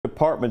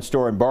department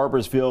store in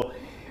Barboursville,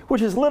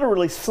 which is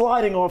literally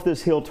sliding off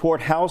this hill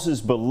toward houses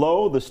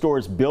below. The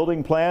store's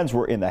building plans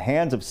were in the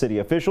hands of city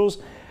officials,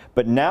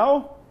 but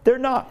now they're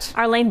not.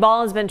 Our Lane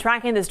Ball has been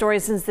tracking the story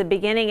since the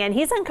beginning, and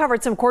he's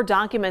uncovered some court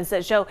documents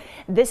that show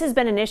this has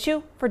been an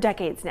issue for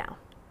decades now.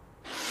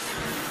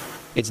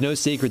 It's no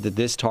secret that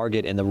this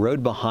Target and the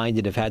road behind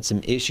it have had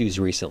some issues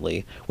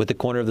recently, with the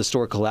corner of the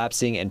store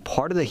collapsing and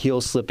part of the hill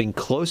slipping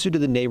closer to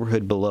the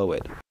neighborhood below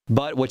it.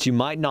 But what you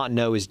might not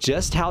know is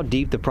just how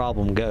deep the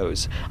problem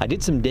goes. I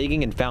did some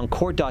digging and found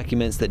court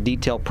documents that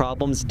detail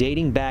problems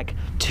dating back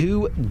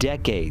 2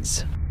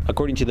 decades.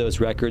 According to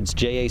those records,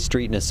 J.A.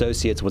 Street and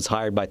Associates was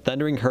hired by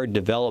Thundering Herd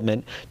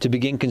Development to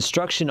begin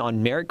construction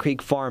on Merritts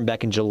Creek Farm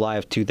back in July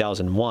of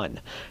 2001.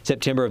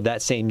 September of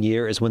that same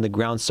year is when the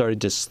ground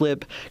started to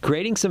slip,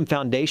 creating some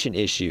foundation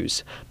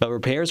issues. But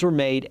repairs were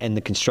made and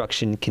the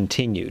construction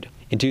continued.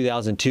 In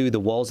 2002, the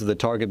walls of the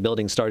Target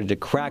building started to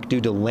crack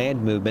due to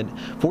land movement,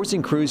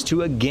 forcing crews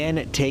to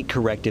again take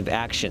corrective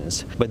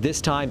actions. But this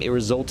time, it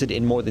resulted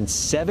in more than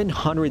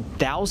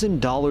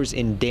 $700,000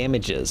 in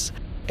damages.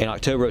 In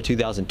October of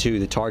 2002,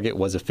 the Target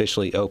was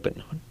officially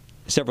open.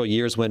 Several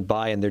years went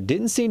by and there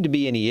didn't seem to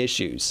be any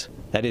issues.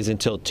 That is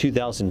until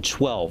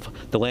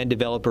 2012. The land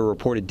developer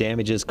reported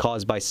damages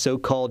caused by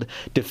so-called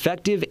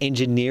defective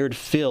engineered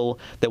fill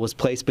that was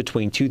placed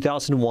between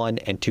 2001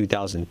 and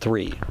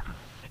 2003.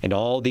 And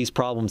all these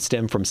problems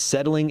stem from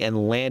settling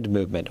and land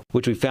movement,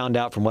 which we found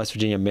out from West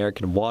Virginia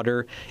American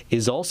Water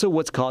is also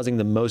what's causing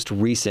the most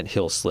recent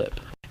hill slip.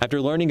 After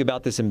learning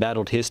about this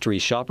embattled history,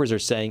 shoppers are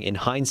saying in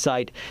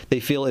hindsight, they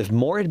feel if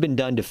more had been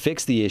done to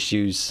fix the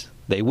issues,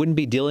 they wouldn't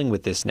be dealing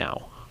with this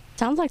now.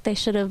 Sounds like they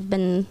should have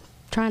been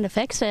trying to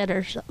fix it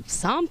or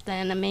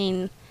something. I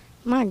mean,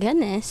 my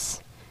goodness,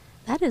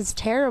 that is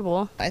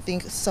terrible. I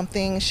think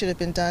something should have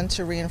been done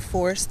to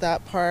reinforce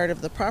that part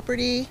of the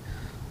property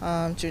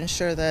to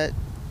ensure that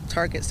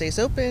Target stays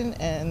open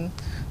and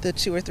the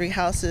 2 or 3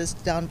 houses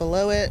down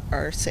below it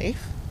are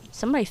safe.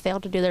 Somebody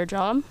failed to do their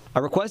job. I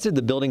requested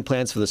the building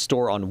plans for the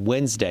store on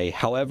Wednesday.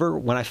 However,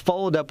 when I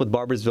followed up with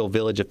Barboursville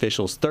Village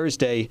officials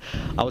Thursday,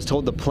 I was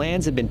told the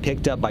plans had been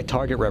picked up by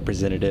Target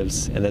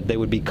representatives and that they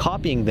would be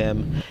copying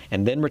them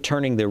and then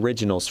returning the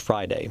originals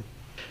Friday.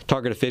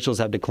 Target officials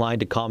have declined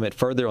to comment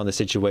further on the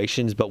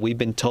situations, but we've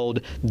been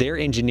told their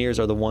engineers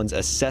are the ones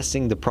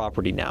assessing the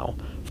property now.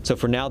 So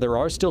for now, there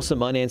are still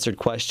some unanswered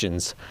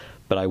questions,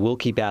 but I will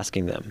keep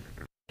asking them.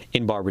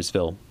 In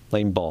Barboursville,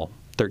 Lane Ball,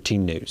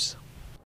 13 News.